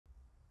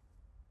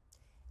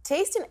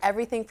Taste in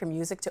everything from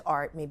music to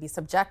art may be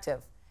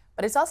subjective,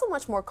 but it's also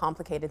much more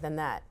complicated than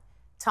that.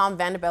 Tom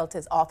Vanderbilt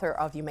is author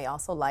of You May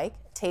Also Like,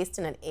 Taste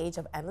in an Age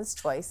of Endless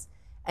Choice,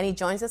 and he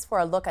joins us for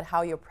a look at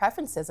how your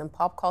preferences in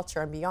pop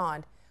culture and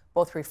beyond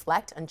both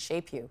reflect and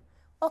shape you.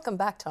 Welcome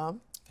back, Tom.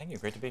 Thank you,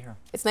 great to be here.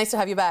 It's nice to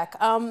have you back.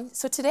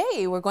 So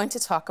today we're going to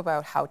talk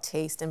about how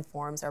taste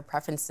informs our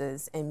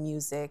preferences in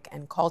music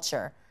and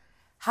culture.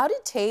 How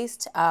did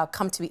taste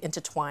come to be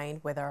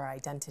intertwined with our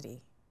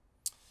identity?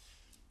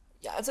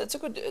 Yeah, it's a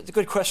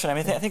good question. I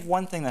mean, I think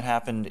one thing that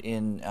happened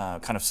in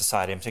kind of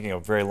society, I'm taking a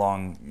very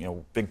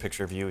long, big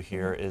picture view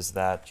here, is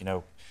that,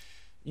 you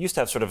used to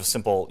have sort of a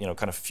simple,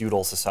 kind of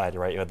feudal society,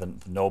 right? You had the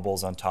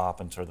nobles on top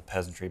and sort of the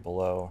peasantry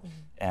below,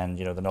 and,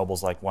 the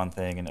nobles liked one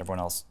thing and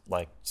everyone else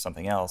liked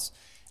something else.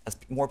 As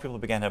more people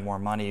began to have more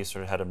money, you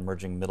sort of had an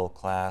emerging middle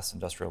class,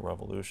 industrial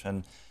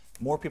revolution.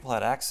 More people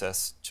had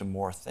access to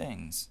more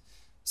things,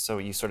 so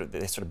they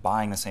started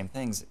buying the same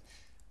things.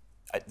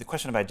 The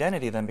question of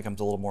identity then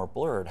becomes a little more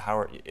blurred.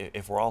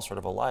 If we're all sort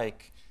of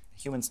alike,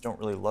 humans don't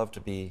really love to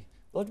be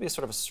sort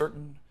of a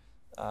certain,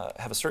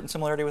 have a certain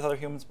similarity with other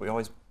humans, but we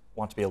always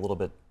want to be a little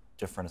bit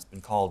different. It's been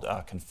called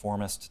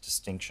conformist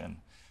distinction.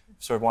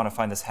 So we want to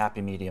find this happy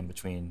medium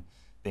between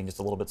being just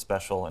a little bit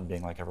special and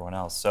being like everyone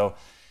else. So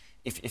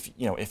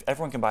if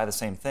everyone can buy the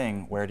same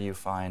thing, how do you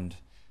find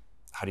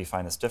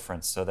this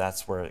difference? So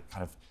that's where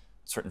kind of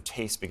certain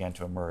tastes began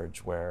to emerge,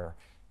 where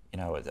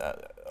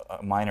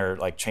a minor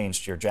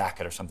change to your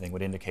jacket or something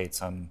would indicate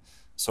some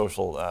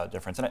social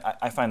difference. And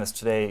I find this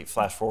today,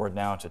 flash forward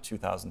now to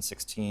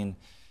 2016,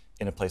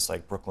 in a place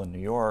like Brooklyn, New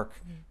York,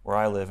 where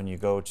I live, and you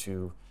go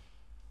to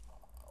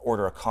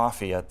order a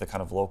coffee at the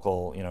kind of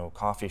local,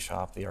 coffee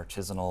shop, the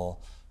artisanal,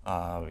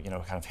 kind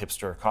of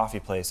hipster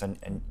coffee place,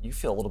 and you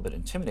feel a little bit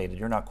intimidated.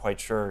 You're not quite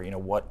sure,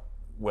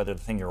 whether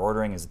the thing you're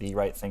ordering is the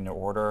right thing to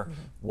order,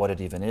 what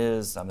it even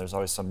is. There's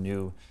always some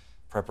new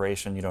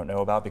preparation you don't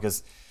know about,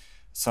 because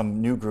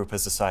some new group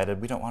has decided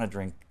we don't want to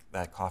drink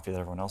that coffee that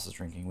everyone else is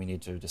drinking. We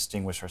need to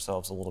distinguish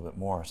ourselves a little bit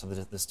more. So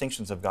the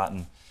distinctions have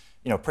gotten,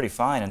 pretty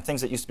fine, and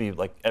things that used to be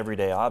like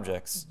everyday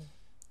objects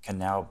can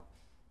now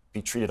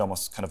be treated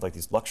almost kind of like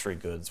these luxury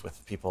goods,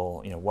 with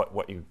people,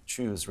 what you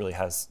choose really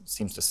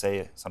seems to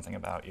say something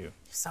about you.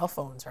 Cell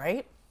phones,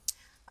 right?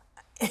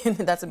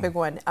 That's a big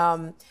one.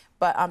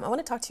 But I want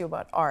to talk to you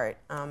about art.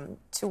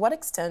 To what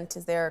extent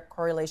is there a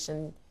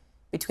correlation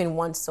between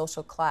one's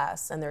social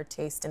class and their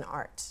taste in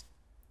art?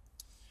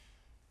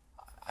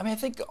 I mean, I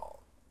think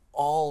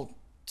all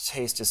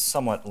taste is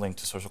somewhat linked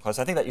to social class.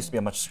 I think that used to be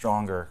a much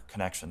stronger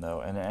connection,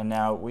 though. And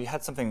now we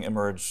had something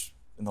emerge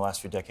in the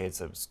last few decades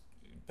that's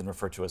been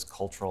referred to as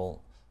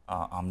cultural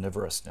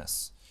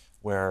omnivorousness,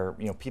 where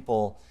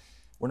people,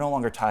 we're no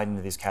longer tied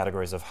into these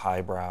categories of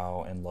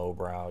highbrow and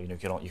lowbrow. You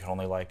can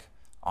only like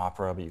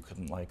opera, but you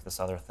couldn't like this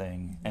other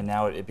thing. And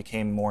now it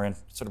became more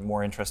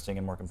interesting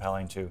and more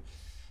compelling to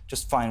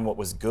just find what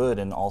was good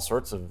in all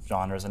sorts of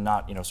genres, and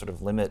not sort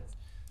of limit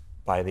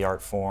by the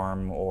art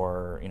form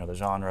or the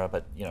genre,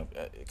 but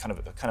kind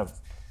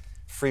of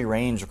free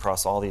range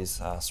across all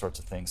these sorts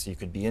of things. So you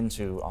could be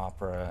into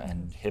opera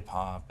and hip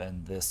hop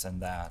and this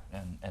and that,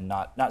 and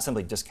not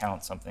simply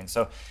discount something.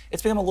 So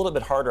it's become a little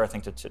bit harder, I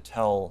think, to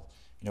tell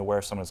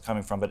where someone is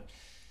coming from. But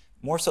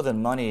more so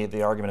than money,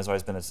 the argument has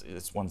always been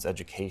it's one's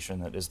education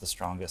that is the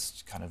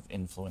strongest kind of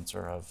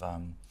influencer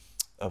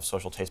of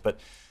social taste. But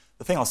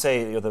the thing I'll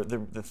say,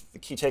 the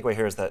key takeaway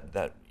here is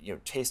that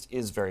taste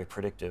is very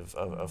predictive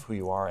of who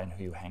you are and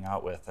who you hang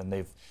out with. And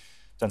they've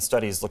done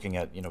studies looking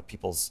at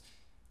people's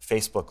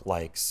Facebook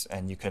likes,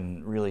 and you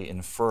can really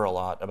infer a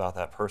lot about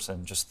that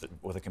person just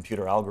with a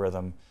computer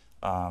algorithm.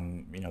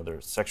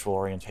 Their sexual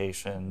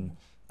orientation,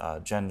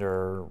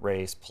 gender,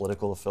 race,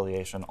 political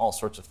affiliation, all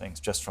sorts of things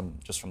just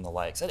from the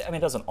likes. I mean, it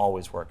doesn't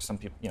always work. Some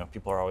people,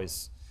 people are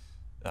always,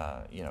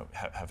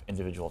 have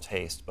individual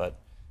taste,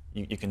 but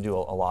you can do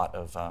a lot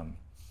of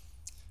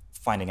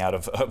finding out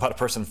about a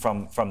person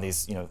from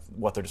these,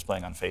 what they're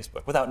displaying on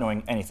Facebook, without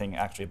knowing anything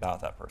actually about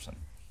that person.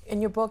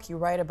 In your book, you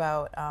write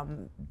about,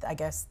 I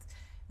guess,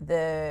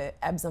 the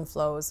ebbs and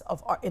flows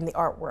of art in the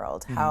art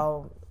world.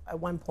 How at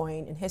one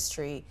point in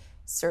history,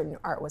 certain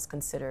art was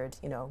considered,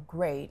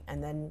 great,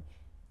 and then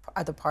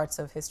other parts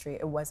of history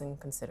it wasn't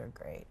considered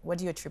great. What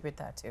do you attribute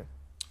that to?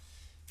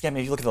 Yeah, I mean,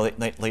 if you look at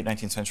the late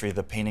 19th century,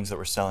 the paintings that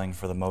were selling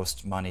for the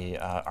most money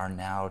are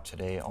now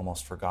today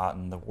almost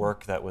forgotten. The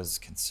work that was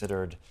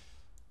considered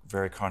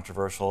very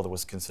controversial, that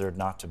was considered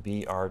not to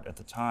be art at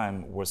the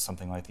time, was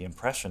something like the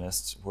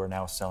Impressionists, who are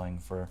now selling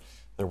for,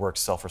 their works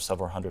sell for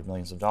several hundred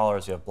millions of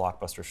dollars. You have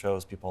blockbuster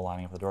shows, people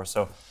lining up the door.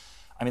 So,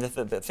 I mean,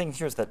 the thing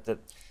here is that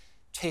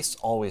tastes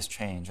always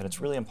change, and it's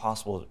really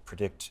impossible to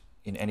predict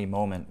in any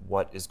moment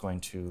what is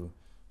going to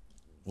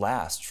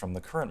last from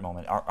the current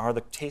moment. Are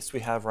the tastes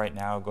we have right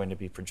now going to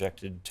be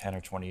projected 10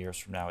 or 20 years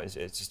from now? It's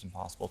just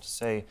impossible to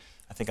say,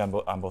 I think, on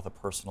both a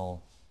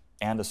personal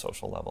and a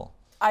social level.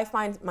 I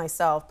find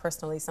myself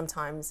personally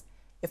sometimes,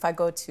 if I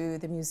go to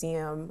the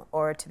museum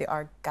or to the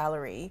art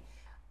gallery,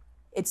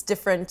 it's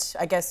different.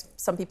 I guess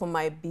some people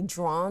might be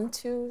drawn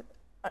to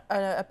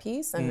a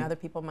piece, and other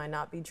people might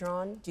not be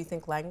drawn? Do you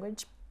think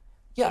language?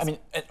 Yeah, I mean,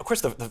 of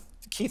course, the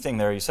key thing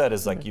there you said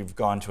is like you've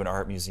gone to an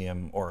art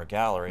museum or a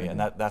gallery, and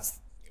that's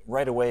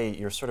right away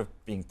you're sort of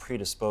being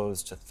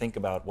predisposed to think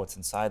about what's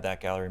inside that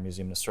gallery or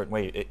museum in a certain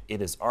way.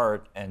 It is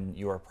art, and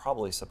you are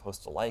probably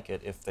supposed to like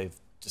it if they've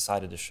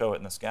decided to show it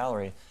in this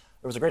gallery.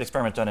 There was a great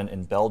experiment done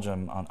in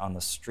Belgium on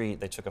the street.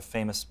 They took a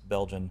famous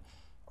Belgian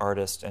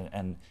artist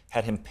and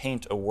had him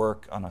paint a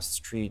work on a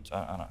street,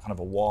 on a kind of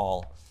a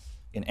wall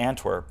in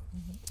Antwerp.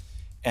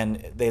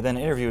 And they then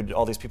interviewed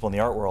all these people in the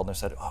art world, and they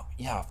said, oh,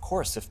 yeah, of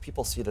course, if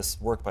people see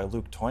this work by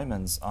Luc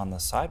Tuymans on the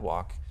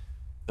sidewalk,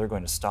 they're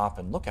going to stop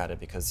and look at it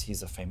because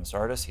he's a famous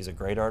artist, he's a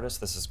great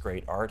artist, this is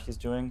great art he's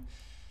doing.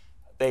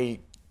 They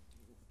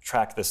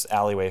tracked this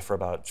alleyway for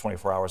about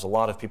 24 hours. A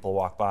lot of people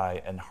walked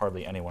by, and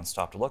hardly anyone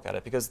stopped to look at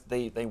it because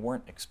they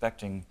weren't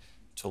expecting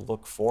to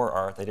look for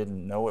art. They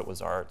didn't know it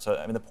was art. So,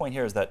 I mean, the point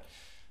here is that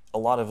a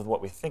lot of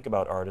what we think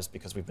about art is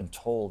because we've been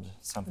told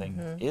something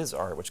is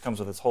art, which comes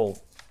with its whole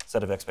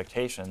set of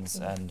expectations.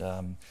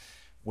 And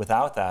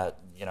without that,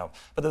 you know,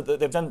 but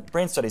they've done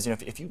brain studies. You know,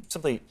 if you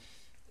simply,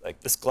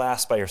 like this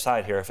glass by your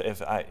side here,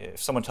 if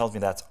someone tells me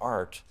that's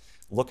art,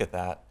 look at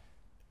that,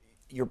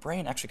 your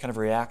brain actually kind of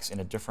reacts in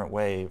a different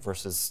way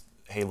versus,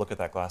 hey, look at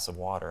that glass of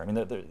water. I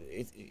mean,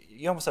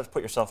 you almost have to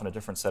put yourself in a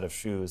different set of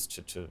shoes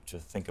to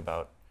think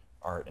about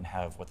art and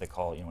have what they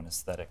call, you know, an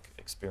aesthetic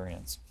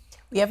experience.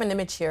 We have an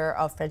image here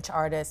of French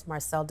artist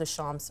Marcel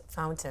Duchamp's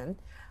fountain.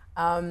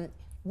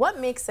 What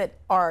makes it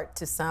art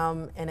to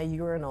some and a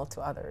urinal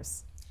to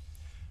others?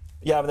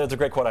 Yeah, I mean, there's a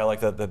great quote I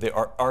like, that the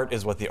art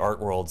is what the art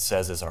world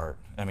says is art.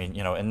 I mean,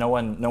 you know, and no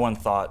one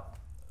thought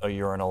a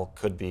urinal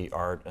could be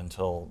art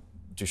until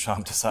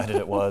Duchamp decided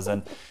it was.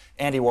 And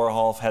Andy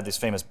Warhol had these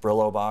famous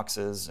Brillo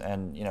boxes,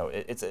 and you know,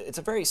 it's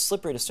a very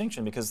slippery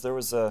distinction because there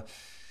was a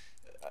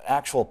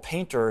actual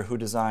painter who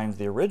designed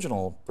the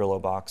original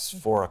Brillo box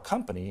for a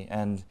company,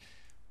 and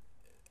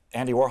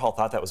Andy Warhol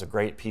thought that was a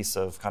great piece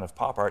of kind of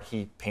pop art.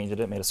 He painted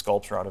it, made a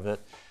sculpture out of it.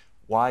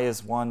 Why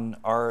is one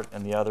art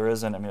and the other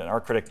isn't? I mean, an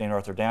art critic named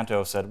Arthur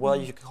Danto said, well,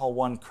 you could call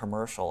one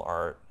commercial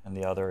art and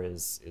the other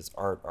is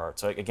art.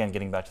 So again,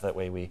 getting back to that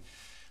way we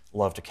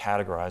love to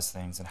categorize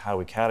things, and how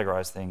we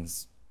categorize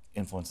things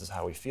influences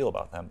how we feel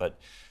about them. But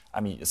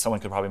I mean, someone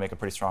could probably make a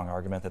pretty strong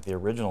argument that the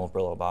original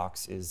Brillo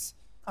box is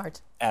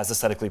art, as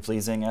aesthetically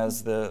pleasing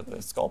as the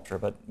sculpture.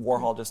 But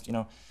Warhol just, you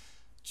know,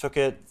 took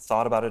it,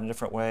 thought about it in a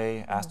different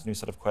way, asked a new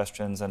set of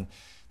questions. And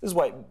this is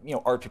why, you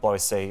know, art people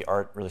always say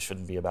art really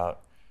shouldn't be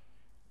about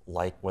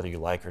whether you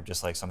like or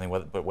dislike something,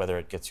 but whether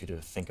it gets you to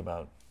think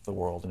about the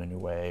world in a new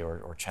way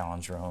or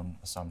challenge your own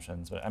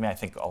assumptions. But I mean, I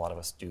think a lot of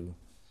us do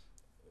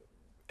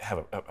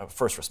have a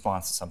first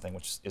response to something,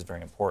 which is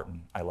very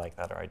important. I like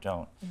that or I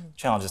don't.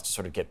 Challenge is to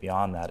sort of get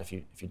beyond that. If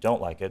you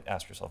don't like it,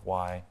 ask yourself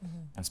why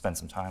and spend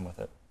some time with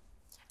it.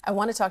 I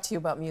want to talk to you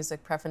about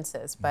music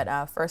preferences, but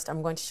first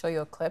I'm going to show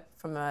you a clip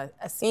from a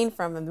scene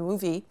from the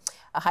movie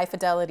High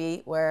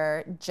Fidelity,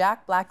 where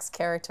Jack Black's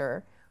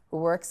character, who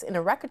works in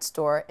a record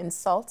store,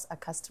 insults a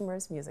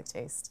customer's music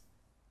taste.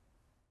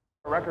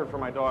 A record for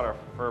my daughter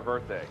for her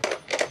birthday.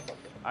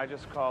 I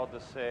just called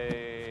to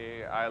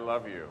say I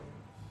love you.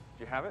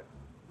 Do you have it?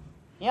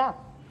 Yeah.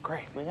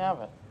 Great. We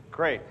have it.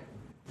 Great.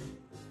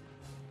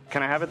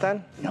 Can I have it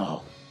then?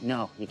 No,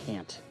 you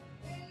can't.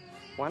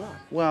 Why not?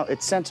 Well,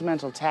 it's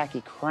sentimental,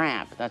 tacky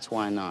crap. That's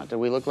why not. Do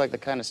we look like the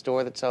kind of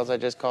store that sells I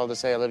just called to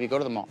say I love you? Go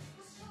to the mall.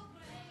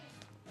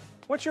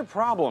 What's your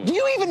problem? Do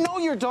you even know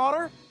your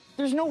daughter?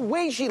 There's no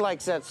way she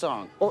likes that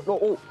song.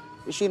 Oh,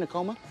 is she in a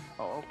coma?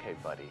 Oh, okay,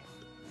 buddy.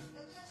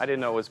 I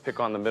didn't know it was Pick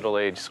on the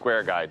Middle-Aged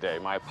Square Guy Day.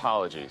 My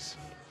apologies.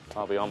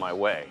 I'll be on my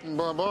way.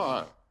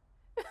 Bye-bye.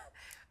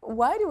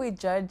 Why do we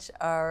judge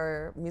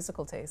our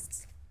musical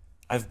tastes?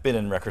 I've been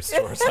in record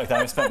stores like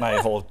that. I spent my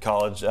whole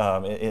college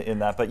in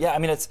that. But yeah, I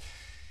mean,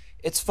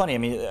 it's funny. I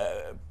mean,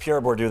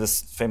 Pierre Bourdieu,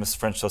 this famous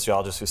French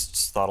sociologist who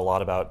thought a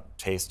lot about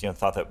taste, you know,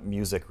 thought that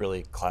music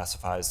really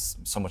classifies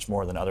so much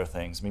more than other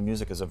things. I mean,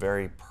 music is a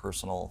very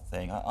personal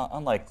thing.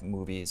 Unlike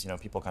movies, you know,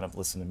 people kind of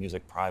listen to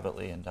music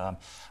privately. And I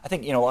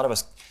think, you know, a lot of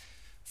us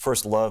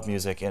first love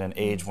music in an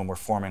age when we're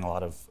forming a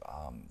lot of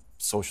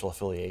social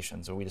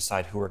affiliations, and we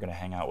decide who we're going to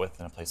hang out with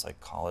in a place like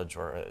college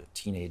or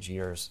teenage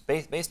years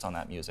based on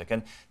that music.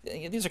 And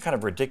these are kind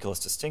of ridiculous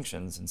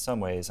distinctions in some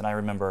ways. And I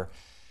remember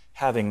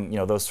having, you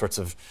know, those sorts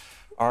of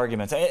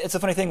arguments. It's a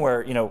funny thing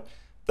where, you know,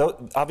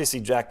 obviously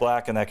Jack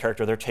Black and that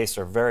character, their tastes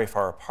are very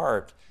far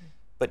apart.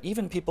 But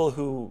even people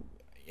who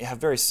have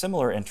very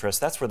similar interests,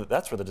 that's where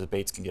the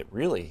debates can get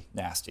really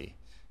nasty.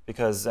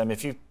 Because I mean,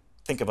 if you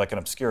think of like an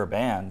obscure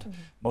band,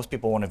 most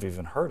people won't have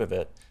even heard of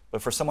it.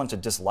 But for someone to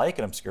dislike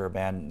an obscure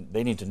band,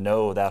 they need to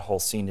know that whole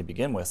scene to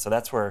begin with. So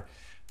that's where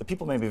the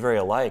people may be very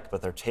alike,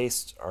 but their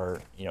tastes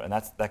are, you know, and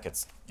that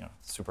gets, you know,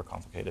 super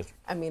complicated.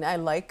 I mean, I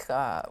like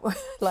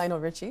Lionel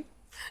Richie.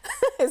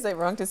 Is it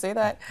wrong to say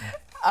that?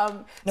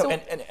 No, so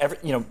and every,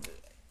 you know,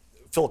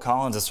 Phil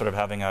Collins is sort of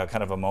having a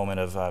kind of a moment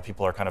of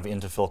people are kind of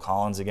into Phil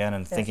Collins again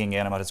and thinking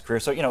again about his career.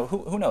 So, you know,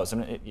 who knows? I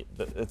mean,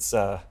 it's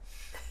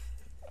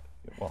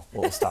well,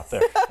 we'll stop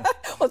there.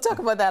 We'll talk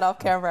about that off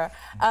camera.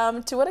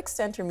 To what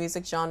extent are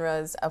music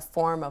genres a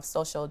form of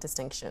social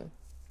distinction?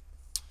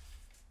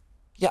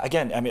 Yeah,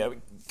 again, I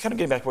mean, kind of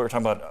getting back to what we were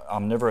talking about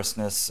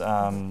omnivorousness,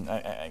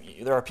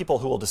 there are people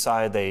who will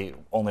decide they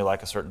only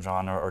like a certain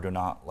genre or do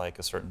not like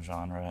a certain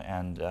genre,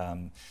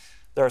 and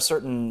there are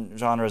certain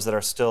genres that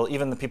are still,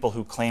 even the people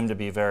who claim to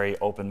be very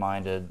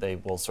open-minded, they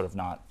will sort of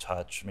not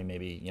touch. I mean,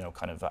 maybe, you know,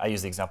 kind of, I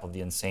use the example of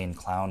the Insane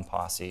Clown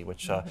Posse,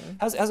 which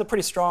has a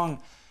pretty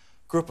strong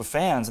group of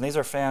fans, and these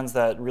are fans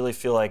that really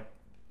feel like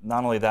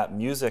not only that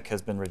music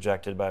has been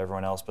rejected by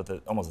everyone else, but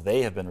that almost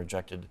they have been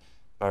rejected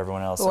by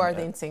everyone else. Who are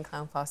the Insane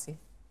Clown Posse?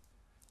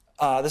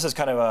 This is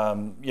kind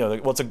of, you know,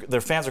 well,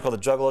 their fans are called the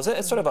Juggalos.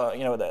 It's sort of a,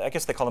 you know, I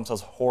guess they call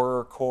themselves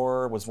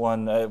horrorcore was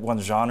one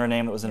genre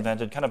name that was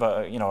invented. Kind of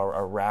a, you know,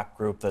 a rap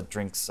group that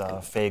drinks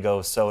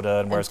Faygo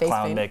soda and wears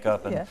clown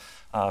makeup and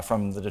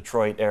from the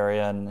Detroit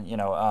area. And you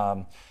know,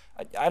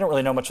 I don't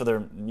really know much of their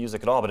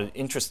music at all, but it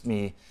interests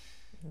me.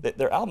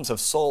 Their albums have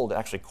sold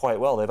actually quite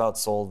well. They've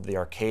outsold the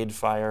Arcade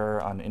Fire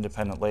on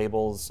independent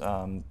labels,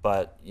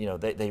 but you know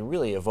they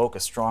really evoke a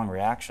strong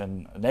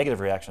reaction, a negative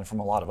reaction from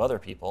a lot of other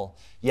people,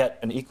 yet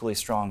an equally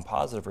strong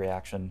positive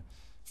reaction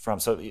from.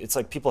 So it's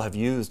like people have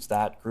used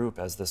that group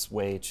as this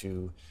way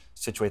to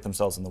situate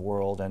themselves in the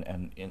world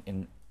and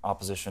in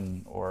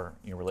opposition or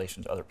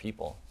relation to other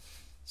people.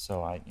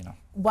 So you know.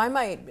 Why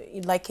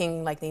might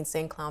liking like the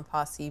Insane Clown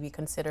Posse be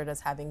considered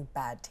as having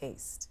bad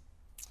taste?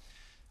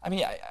 I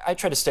mean, I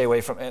try to stay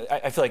away from.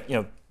 I feel like, you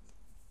know,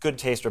 good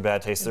taste or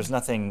bad taste. There's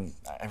nothing.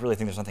 I really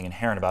think there's nothing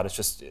inherent about it. It's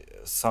just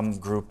some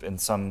group in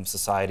some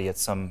society at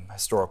some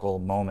historical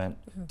moment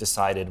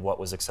decided what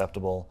was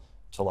acceptable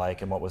to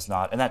like and what was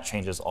not, and that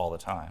changes all the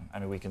time. I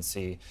mean, we can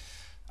see.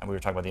 And we were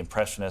talking about the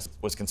Impressionists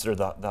was considered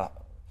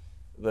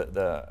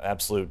the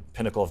absolute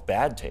pinnacle of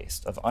bad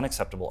taste, of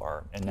unacceptable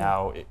art, and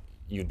now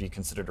you'd be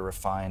considered a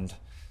refined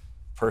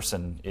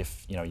person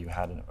if you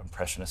had an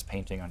impressionist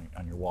painting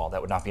on your wall. That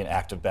would not be an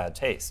act of bad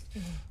taste.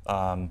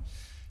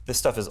 This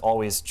stuff is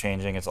always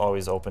changing. It's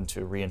always open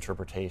to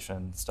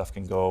reinterpretation. Stuff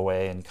can go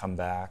away and come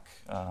back.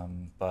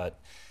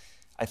 But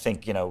I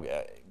think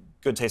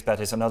good taste, bad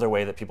taste. Another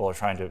way that people are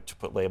trying to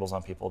put labels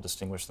on people,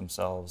 distinguish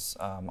themselves,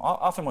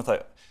 often with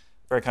a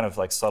very kind of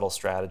like subtle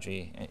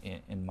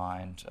strategy in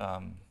mind.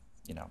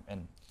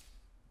 And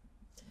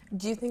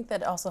do you think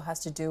that also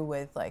has to do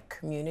with like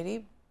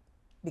community?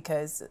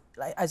 Because,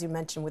 like, as you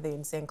mentioned with the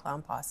Insane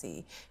Clown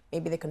Posse,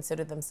 maybe they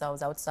consider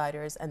themselves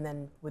outsiders, and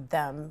then with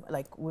them,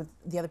 like with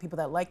the other people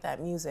that like that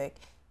music,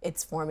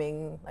 it's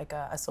forming like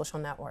a social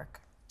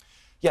network.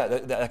 Yeah,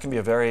 that can be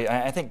a very,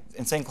 I think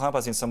Insane Clown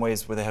Posse in some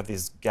ways where they have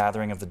these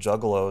gathering of the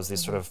Juggalos,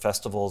 these sort of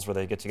festivals where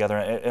they get together,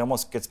 and it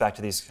almost gets back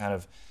to these kind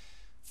of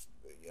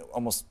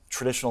almost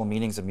traditional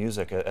meanings of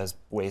music as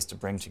ways to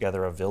bring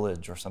together a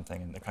village or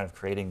something, and they're kind of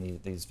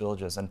creating these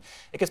villages. And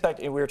it gets back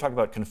to, we were talking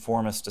about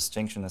conformist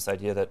distinction, this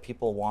idea that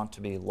people want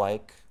to be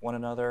like one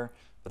another,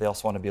 but they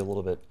also want to be a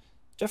little bit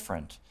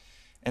different.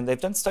 And they've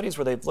done studies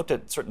where they've looked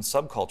at certain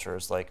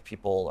subcultures, like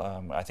people,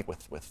 I think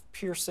with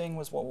piercing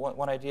was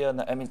one idea.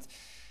 And I mean,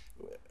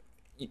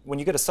 when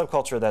you get a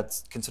subculture that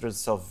considers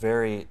itself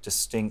very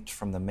distinct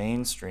from the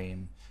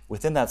mainstream,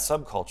 within that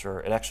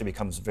subculture, it actually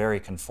becomes very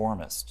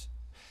conformist.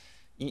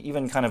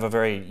 Even kind of a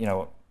very,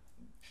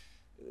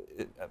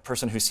 a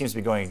person who seems to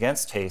be going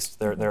against taste,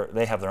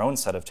 they have their own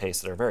set of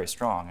tastes that are very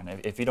strong.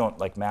 And if you don't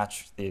like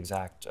match the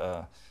exact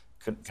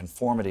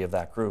conformity of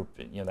that group,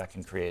 that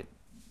can create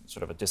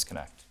sort of a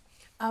disconnect.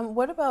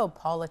 What about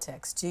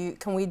politics?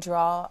 Can we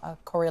draw a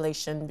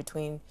correlation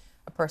between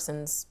a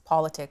person's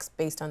politics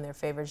based on their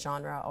favorite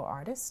genre or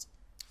artist?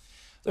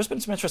 There's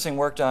been some interesting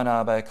work done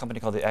by a company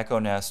called the Echo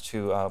Nest,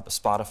 who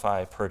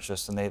Spotify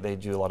purchased, and they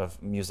do a lot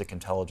of music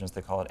intelligence.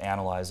 They call it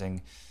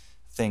analyzing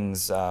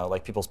things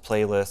like people's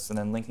playlists and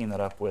then linking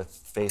that up with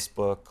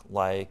Facebook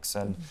likes.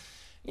 And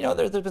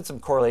there's been some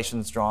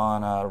correlations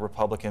drawn.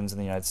 Republicans in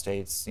the United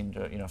States seem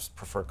to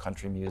prefer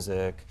country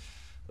music.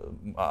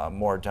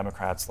 More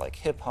Democrats like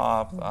hip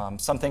hop.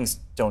 Some things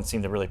don't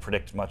seem to really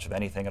predict much of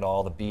anything at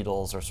all. The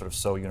Beatles are sort of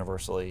so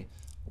universally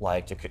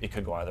liked. It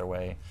could go either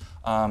way.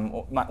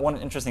 One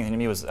interesting thing to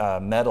me was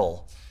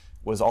metal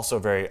was also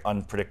very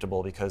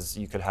unpredictable because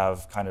you could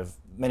have kind of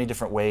many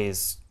different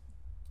ways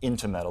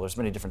into metal. There's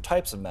many different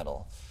types of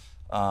metal.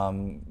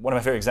 One of my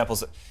favorite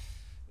examples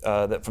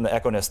that from the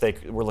Echo Nest, they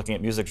were looking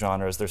at music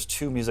genres. There's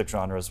two music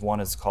genres. One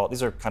is called,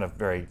 these are kind of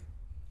very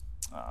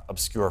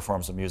obscure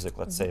forms of music,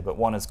 let's say, but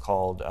one is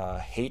called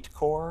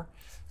hatecore,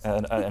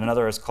 and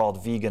another is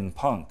called vegan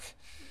punk.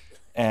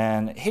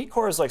 And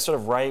hatecore is like sort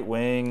of right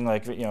wing,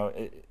 like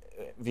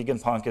vegan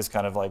punk is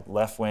kind of like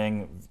left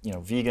wing,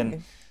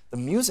 vegan. The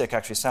music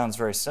actually sounds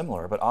very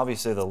similar, but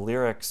obviously the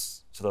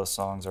lyrics to those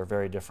songs are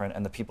very different,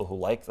 and the people who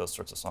like those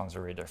sorts of songs are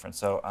very different.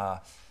 So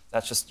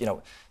that's just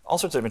all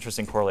sorts of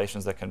interesting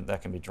correlations that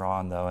can be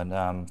drawn though.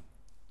 And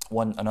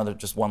one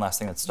last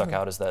thing that stuck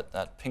out is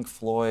that Pink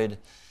Floyd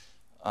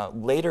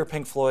Later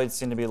Pink Floyd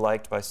seemed to be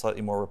liked by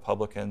slightly more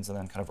Republicans, and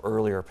then kind of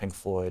earlier Pink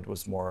Floyd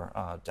was more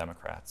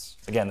Democrats.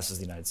 Again, this is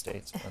the United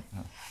States. But,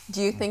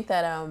 Do you think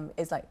that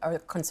are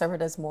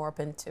conservatives more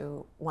open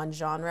to one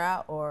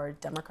genre or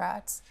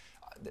Democrats?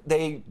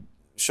 They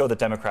show that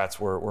Democrats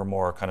were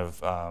more kind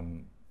of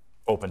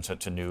open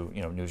to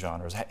new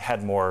genres,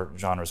 had more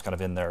genres kind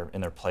of in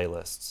their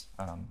playlists.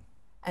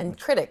 And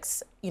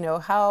critics,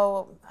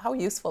 how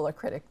useful are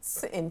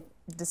critics in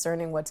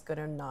discerning what's good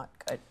or not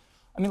good?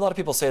 I mean, a lot of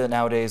people say that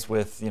nowadays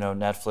with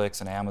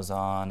Netflix and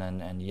Amazon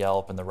and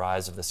Yelp and the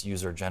rise of this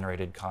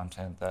user-generated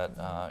content that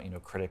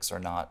critics are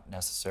not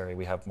necessary.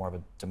 We have more of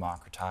a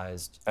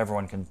democratized,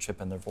 everyone can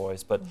chip in their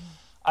voice. But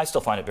I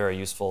still find it very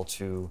useful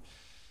to.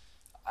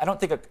 I don't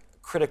think a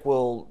critic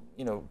will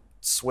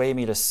sway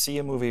me to see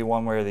a movie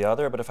one way or the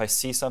other. But if I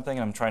see something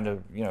and I'm trying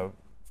to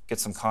get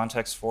some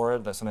context for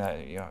it, that's something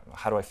that,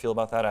 how do I feel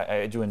about that?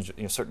 I do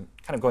enjoy certain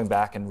kind of going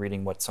back and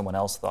reading what someone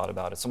else thought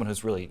about it. Someone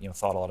who's really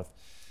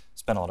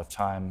spent a lot of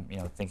time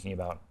thinking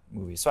about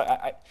movies. So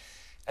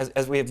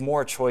as we have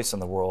more choice in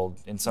the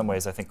world, in some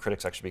ways I think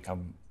critics actually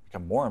become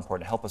more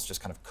important to help us just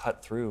kind of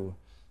cut through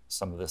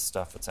some of this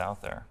stuff that's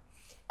out there.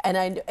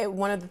 And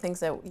one of the things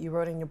that you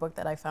wrote in your book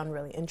that I found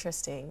really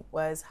interesting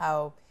was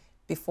how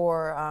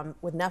before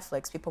with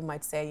Netflix, people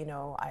might say,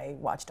 I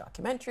watch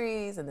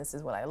documentaries and this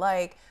is what I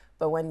like.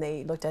 But when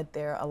they looked at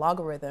their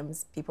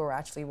algorithms, people were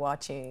actually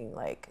watching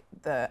like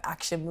the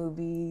action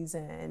movies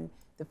and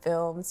the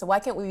films. So why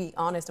can't we be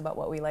honest about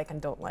what we like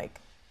and don't like?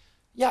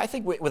 Yeah, I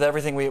think with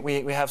everything,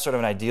 we have sort of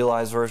an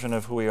idealized version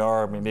of who we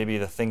are. I mean, maybe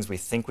the things we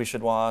think we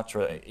should watch,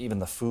 or even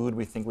the food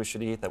we think we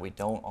should eat that we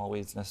don't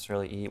always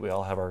necessarily eat. We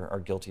all have our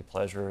guilty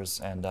pleasures.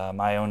 And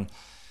my own,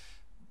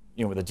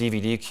 with the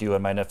DVD queue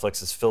on my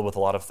Netflix is filled with a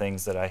lot of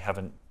things that I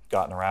haven't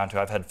gotten around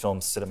to. I've had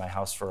films sit in my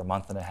house for a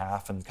month and a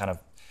half and kind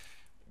of,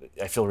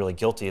 I feel really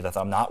guilty that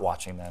I'm not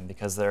watching them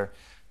because they're,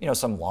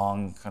 some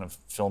long kind of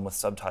film with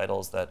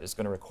subtitles that is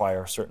going to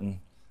require a certain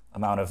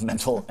amount of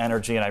mental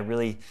energy. And I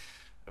really,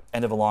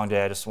 end of a long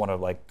day, I just want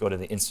to go to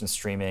the instant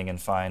streaming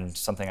and find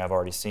something I've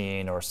already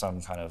seen or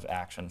some kind of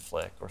action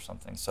flick or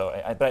something. So,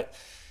 but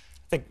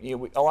I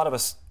think a lot of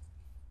us,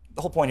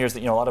 the whole point here is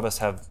that a lot of us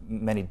have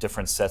many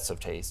different sets of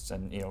tastes,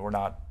 and we're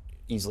not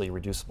easily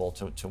reducible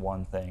to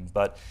one thing.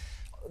 But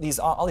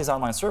all these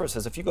online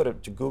services, if you go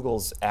to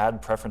Google's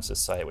ad preferences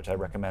site, which I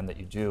recommend that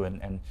you do,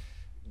 and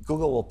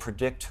Google will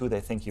predict who they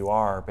think you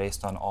are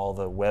based on all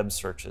the web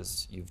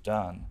searches you've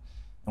done.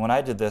 And when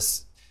I did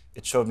this,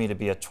 it showed me to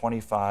be a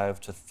 25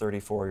 to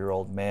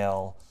 34-year-old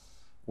male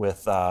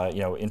with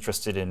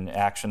interested in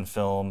action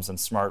films and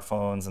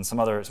smartphones and some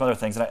other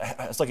things. And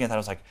I was looking at that, I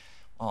was like,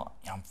 well,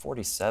 I'm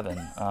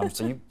 47,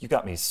 so you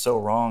got me so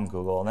wrong,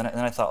 Google. And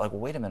then I thought, well,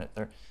 wait a minute,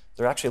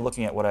 they're actually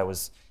looking at what I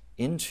was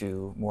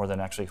into more than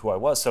actually who I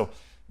was. So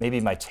maybe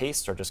my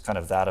tastes are just kind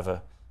of that of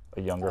a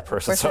younger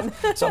person.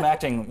 So I'm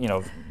acting,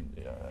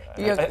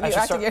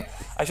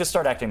 I should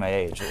start acting my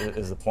age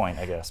is the point,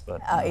 I guess.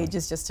 But age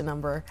is just a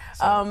number.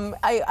 So.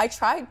 I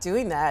tried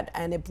doing that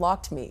and it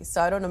blocked me.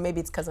 So I don't know, maybe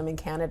it's because I'm in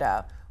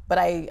Canada. But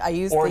I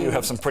use Or you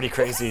have some pretty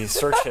crazy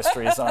search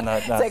histories on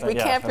that. It's like we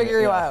can't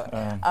figure you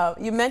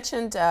out. You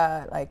mentioned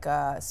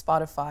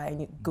Spotify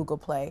and Google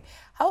Play.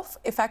 How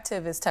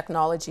effective is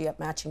technology at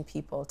matching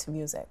people to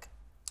music?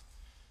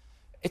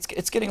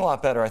 It's getting a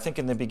lot better. I think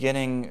in the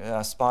beginning,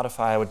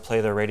 Spotify would play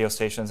their radio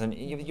stations, and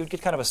you'd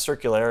get kind of a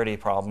circularity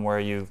problem where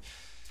you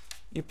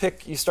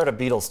start a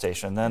Beatles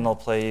station, then they'll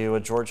play you a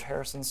George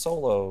Harrison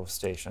solo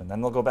station,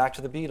 then they'll go back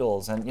to the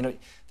Beatles, and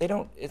they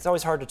don't. It's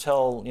always hard to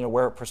tell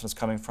where a person's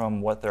coming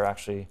from, what they're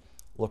actually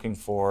looking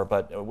for.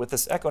 But with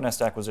this Echo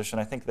Nest acquisition,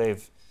 I think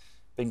they've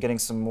been getting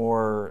some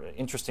more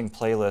interesting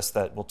playlists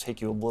that will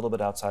take you a little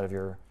bit outside of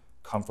your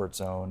comfort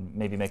zone,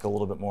 maybe make a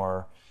little bit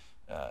more.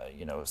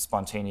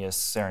 Spontaneous,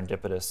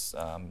 serendipitous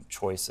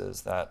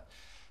choices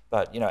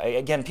but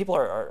again, people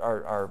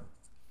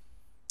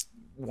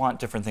want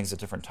different things at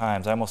different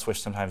times. I almost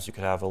wish sometimes you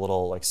could have a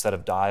little set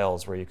of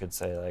dials where you could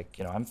say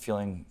I'm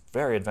feeling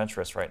very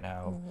adventurous right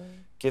now. Mm-hmm.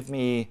 Give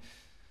me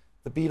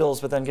the Beatles,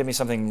 but then give me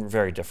something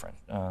very different.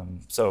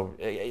 So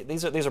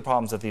these are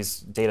problems that these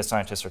data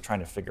scientists are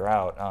trying to figure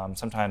out.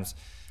 Sometimes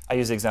I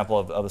use the example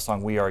of the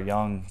song "We Are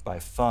Young" by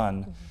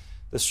Fun. Mm-hmm.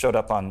 This showed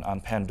up on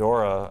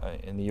Pandora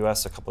in the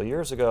US a couple of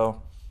years ago,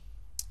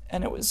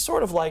 and it was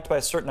sort of liked by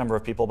a certain number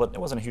of people, but it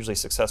wasn't a hugely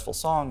successful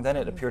song. Then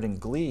it appeared in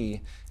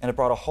Glee, and it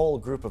brought a whole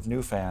group of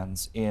new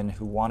fans in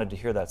who wanted to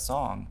hear that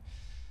song.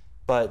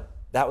 But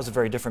that was a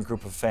very different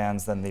group of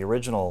fans than the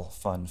original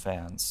Fun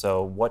fans.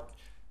 So what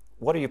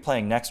are you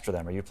playing next for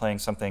them? Are you playing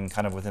something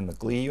kind of within the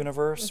Glee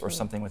universe or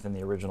something within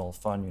the original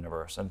Fun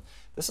universe? And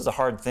this is a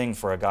hard thing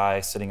for a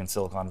guy sitting in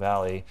Silicon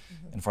Valley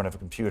in front of a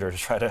computer to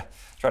try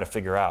to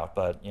figure out,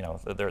 but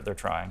they're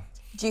trying.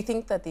 Do you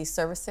think that these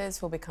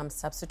services will become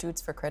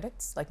substitutes for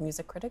critics, like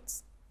music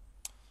critics?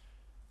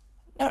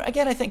 Now,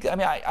 again,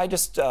 I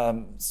just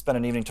spent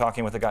an evening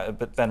talking with a guy,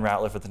 Ben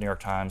Ratliff at the New York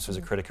Times, who's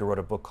a critic who wrote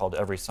a book called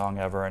Every Song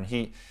Ever,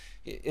 and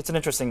it's an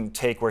interesting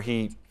take where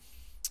he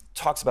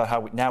talks about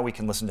how now we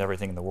can listen to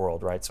everything in the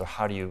world, right? So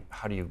how do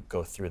you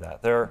go through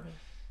that?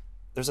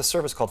 there's a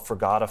service called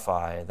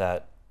Forgotify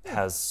that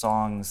has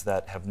songs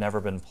that have never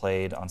been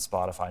played on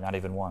Spotify, not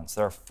even once.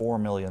 There are 4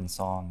 million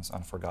songs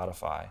on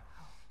Forgotify.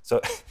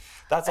 So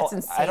that's all.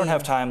 Insane. I don't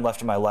have time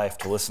left in my life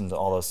to listen to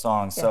all those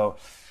songs. Yeah.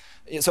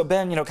 So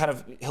Ben,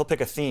 he'll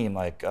pick a theme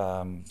like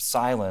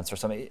silence or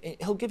something.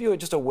 He'll give you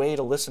just a way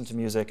to listen to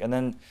music, and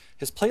then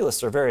his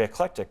playlists are very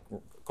eclectic,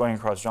 going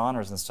across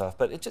genres and stuff.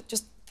 But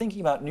just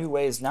thinking about new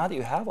ways, now that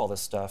you have all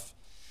this stuff,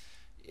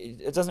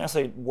 it doesn't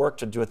necessarily work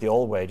to do it the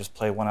old way, just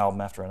play one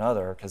album after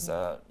another, because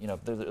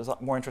there's a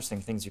lot more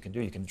interesting things you can do.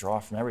 You can draw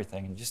from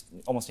everything, and you just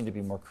almost need to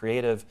be more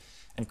creative.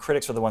 And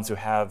critics are the ones who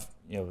have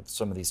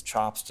some of these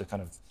chops to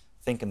kind of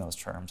think in those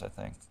terms, I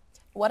think.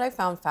 What I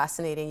found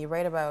fascinating, you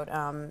write about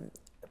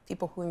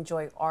people who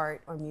enjoy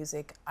art or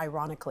music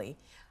ironically,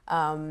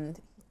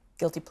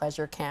 guilty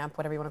pleasure, camp,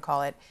 whatever you want to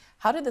call it.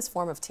 How did this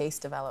form of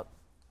taste develop?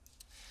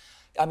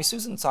 I mean,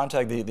 Susan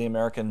Sontag, the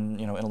American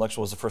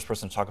intellectual, was the first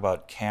person to talk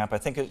about camp. I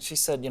think she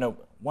said,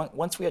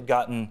 once we had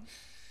gotten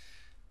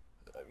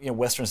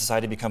Western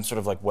society become sort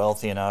of like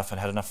wealthy enough and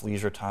had enough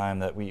leisure time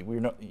that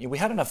we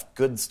had enough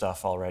good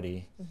stuff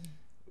already.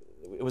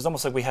 Mm-hmm. It was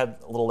almost like we had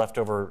a little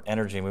leftover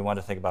energy, and we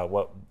wanted to think about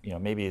what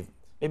maybe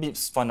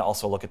it's fun to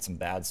also look at some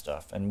bad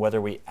stuff, and whether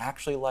we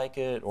actually like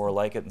it or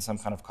like it in some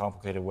kind of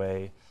complicated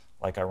way,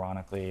 like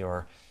ironically,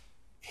 or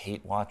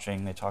hate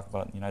watching. They talk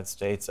about in the United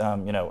States.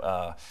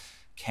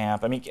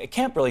 Camp. I mean,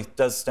 camp really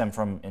does stem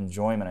from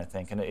enjoyment, I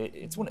think, and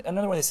it's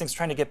another one of these things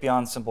trying to get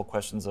beyond simple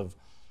questions of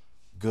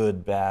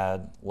good,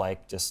 bad,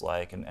 like,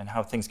 dislike, and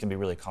how things can be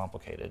really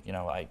complicated.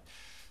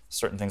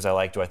 Certain things I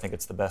like. Do I think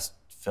it's the best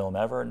film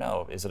ever?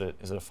 No. Is it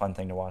a fun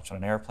thing to watch on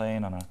an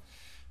airplane on a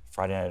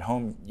Friday night at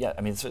home? Yeah.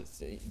 I mean,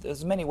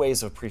 there's many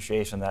ways of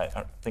appreciation that I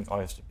don't think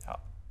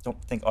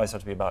always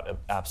have to be about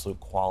absolute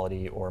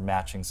quality or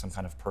matching some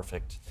kind of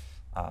perfect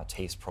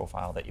taste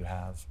profile that you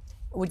have.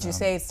 Would you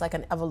say it's like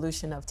an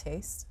evolution of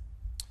taste?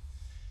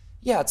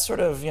 Yeah, it's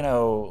sort of,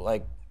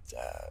 like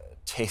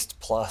taste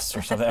plus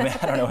or something. I mean,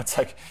 I don't know. It's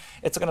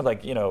kind of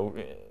like,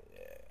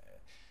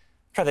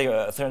 trying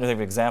to think of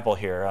an example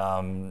here.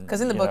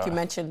 Because in the book you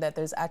mentioned that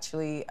there's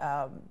actually,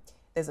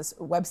 there's this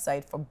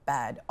website for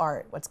bad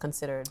art, what's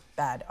considered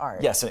bad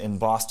art. Yes, in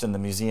Boston, the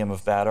Museum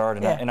of Bad Art.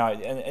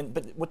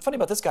 But what's funny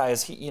about this guy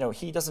is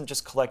he doesn't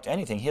just collect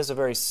anything. He has a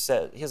very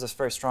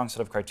strong set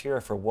of criteria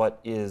for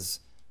what is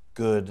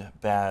good,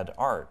 bad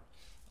art.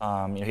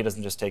 He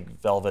doesn't just take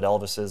Velvet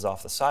Elvises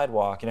off the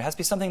sidewalk. It has to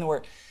be something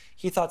where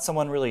he thought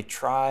someone really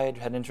tried,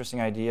 had an interesting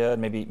idea,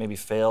 and maybe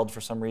failed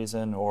for some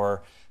reason,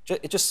 or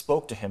it just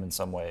spoke to him in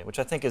some way, which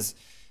I think is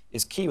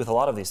key with a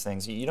lot of these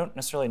things. You don't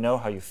necessarily know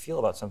how you feel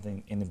about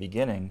something in the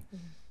beginning,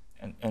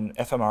 and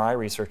fMRI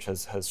research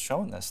has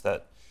shown this,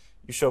 that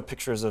you show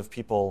pictures to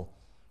people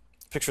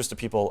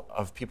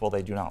of people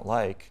they do not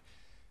like.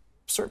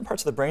 Certain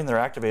parts of the brain that are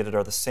activated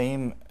are the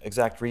same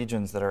exact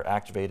regions that are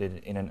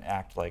activated in an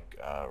act like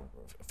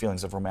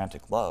feelings of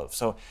romantic love.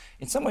 So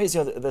in some ways,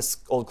 this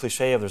old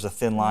cliche of there's a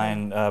thin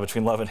line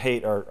between love and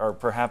hate are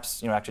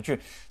perhaps actually true.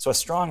 So a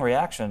strong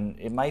reaction,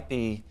 it might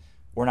be,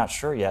 we're not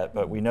sure yet,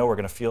 but we know we're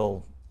going to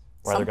feel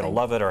we're either going to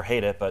love it or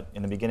hate it, but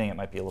in the beginning it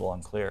might be a little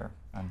unclear.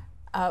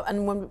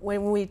 And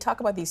when we talk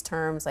about these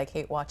terms like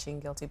hate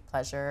watching, guilty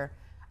pleasure,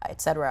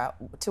 etc.,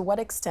 to what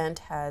extent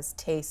has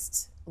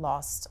taste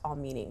lost all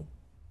meaning?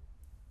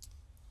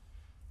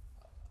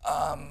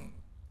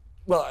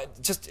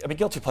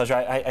 Guilty pleasure,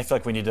 I feel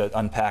like we need to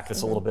unpack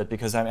this a little bit,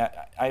 because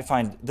I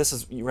find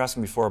you were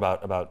asking before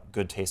about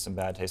good taste and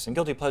bad taste, and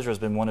guilty pleasure has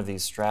been one of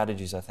these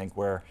strategies, I think,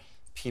 where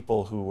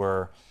people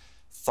who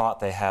thought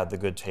they had the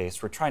good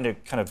taste were trying to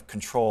kind of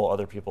control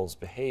other people's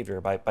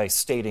behavior by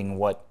stating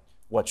what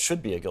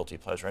should be a guilty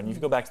pleasure. And if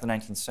you go back to the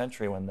 19th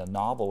century when the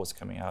novel was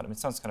coming out, I mean, it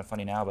sounds kind of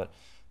funny now, but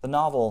the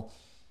novel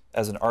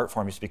as an art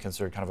form used to be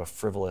considered kind of a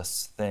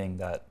frivolous thing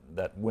that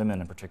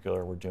women in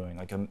particular were doing.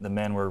 Like the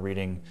men were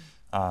reading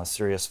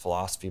serious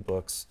philosophy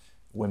books,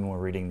 women were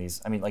reading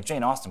these, like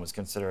Jane Austen was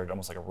considered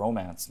almost like a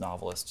romance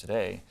novelist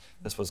today.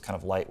 This was kind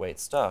of lightweight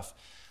stuff.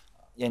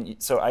 And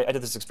so I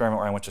did this experiment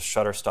where I went to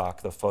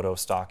Shutterstock, the photo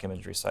stock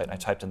imagery site, and I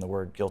typed in the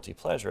word guilty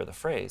pleasure, the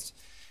phrase.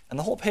 And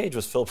the whole page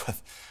was filled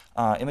with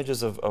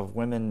images of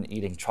women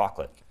eating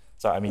chocolate.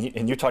 So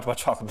and you talked about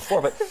chocolate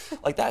before, but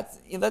like that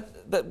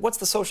what's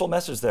the social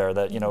message there?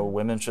 That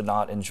women should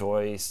not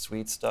enjoy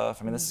sweet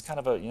stuff. This is kind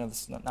of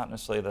this is not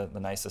necessarily the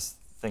nicest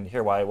thing to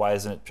hear. Why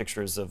isn't it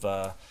pictures of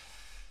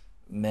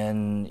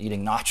men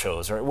eating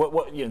nachos, or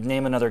what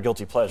name another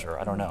guilty pleasure?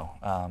 I don't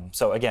know.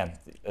 So again,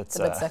 it's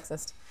a bit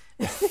sexist.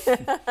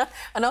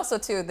 And also,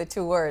 too, the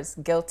two words,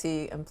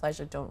 guilty and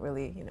pleasure, don't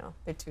really,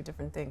 they're two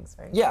different things,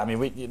 right? Yeah,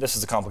 this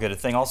is a complicated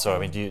thing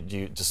also.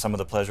 Does some of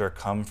the pleasure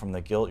come from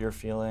the guilt you're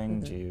feeling?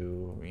 Do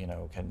you,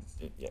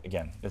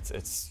 again,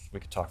 we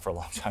could talk for a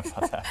long time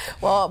about that.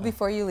 Well,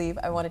 before you leave,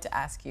 I wanted to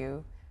ask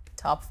you,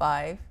 top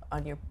 5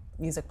 on your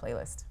music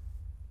playlist.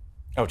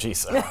 Oh,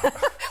 geez.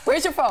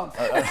 Where's your phone?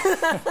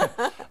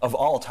 Of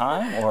all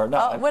time, or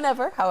no?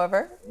 Whenever,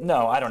 however.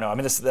 No, I don't know.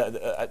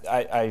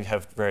 I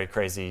have very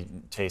crazy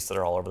tastes that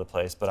are all over the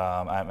place, but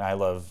I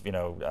love,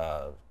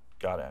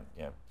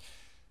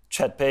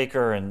 Chet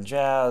Baker and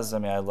jazz. I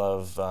mean,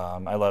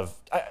 I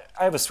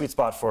have a sweet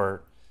spot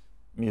for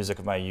music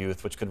of my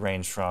youth, which could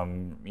range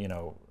from, you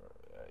know,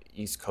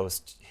 East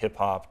Coast hip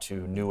hop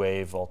to new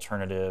wave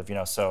alternative, you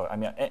know. So I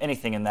mean,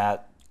 anything in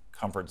that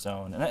comfort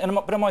zone.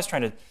 But I'm always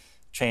trying to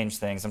change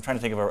things. I'm trying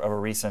to think of a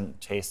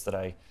recent taste that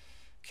I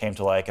came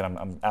to like, and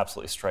I'm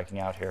absolutely striking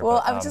out here.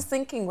 Well, but, I was just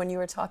thinking when you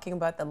were talking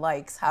about the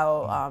likes,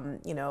 how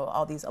you know,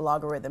 all these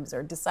algorithms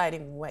are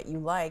deciding what you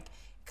like.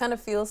 It kind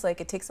of feels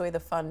like it takes away the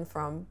fun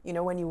from, you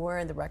know, when you were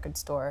in the record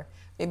store,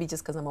 maybe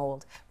just because I'm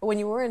old, but when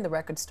you were in the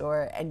record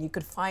store and you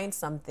could find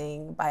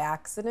something by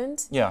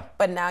accident, yeah.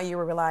 but now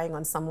you're relying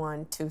on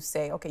someone to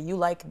say, okay, you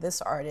like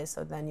this artist,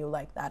 so then you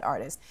like that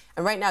artist.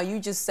 And right now you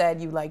just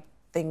said you like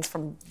things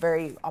from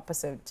very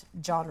opposite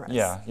genres.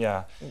 Yeah,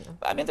 yeah. You know?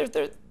 I mean,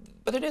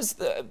 but it is,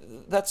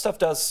 that stuff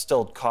does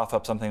still cough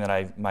up something that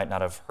I might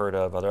not have heard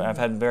of. I've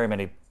had very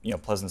many, you know,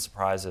 pleasant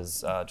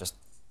surprises just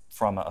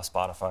from a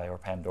Spotify or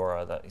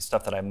Pandora, that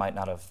stuff that I might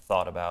not have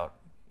thought about,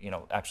 you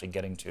know, actually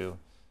getting to,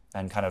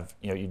 and kind of,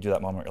 you know, you do that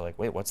moment where you're like,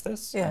 wait, what's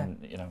this? Yeah.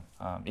 And, you know,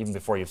 even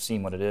before you've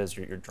seen what it is,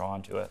 you're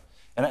drawn to it.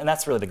 And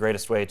that's really the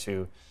greatest way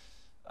to,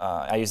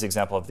 I use the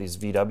example of these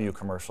VW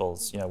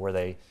commercials, you know, where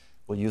they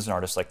will use an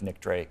artist like Nick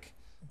Drake,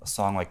 a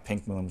song like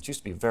Pink Moon, which used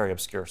to be a very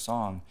obscure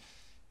song.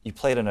 You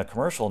play it in a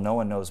commercial, no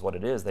one knows what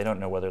it is. They don't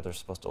know whether they're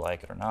supposed to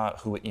like it or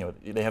not. Who, you know,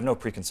 they have no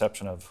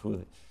preconception of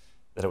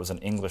that it was an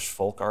English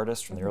folk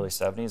artist from the early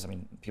 70s. I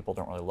mean, people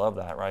don't really love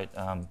that, right?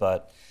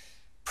 But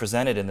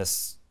presented in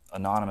this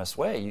anonymous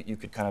way, you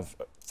could kind of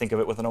think of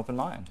it with an open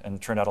mind. And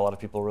it turned out a lot of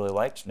people really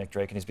liked Nick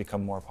Drake, and he's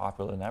become more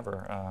popular than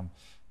ever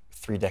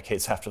 3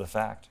 decades after the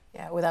fact.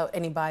 Yeah, without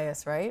any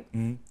bias, right?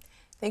 Mm-hmm.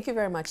 Thank you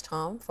very much,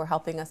 Tom, for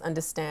helping us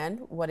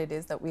understand what it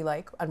is that we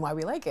like and why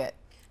we like it.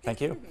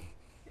 Thank you.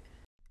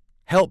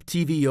 Help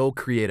TVO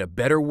create a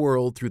better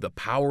world through the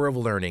power of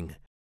learning.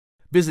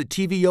 Visit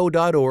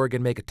TVO.org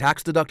and make a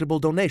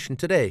tax-deductible donation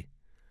today.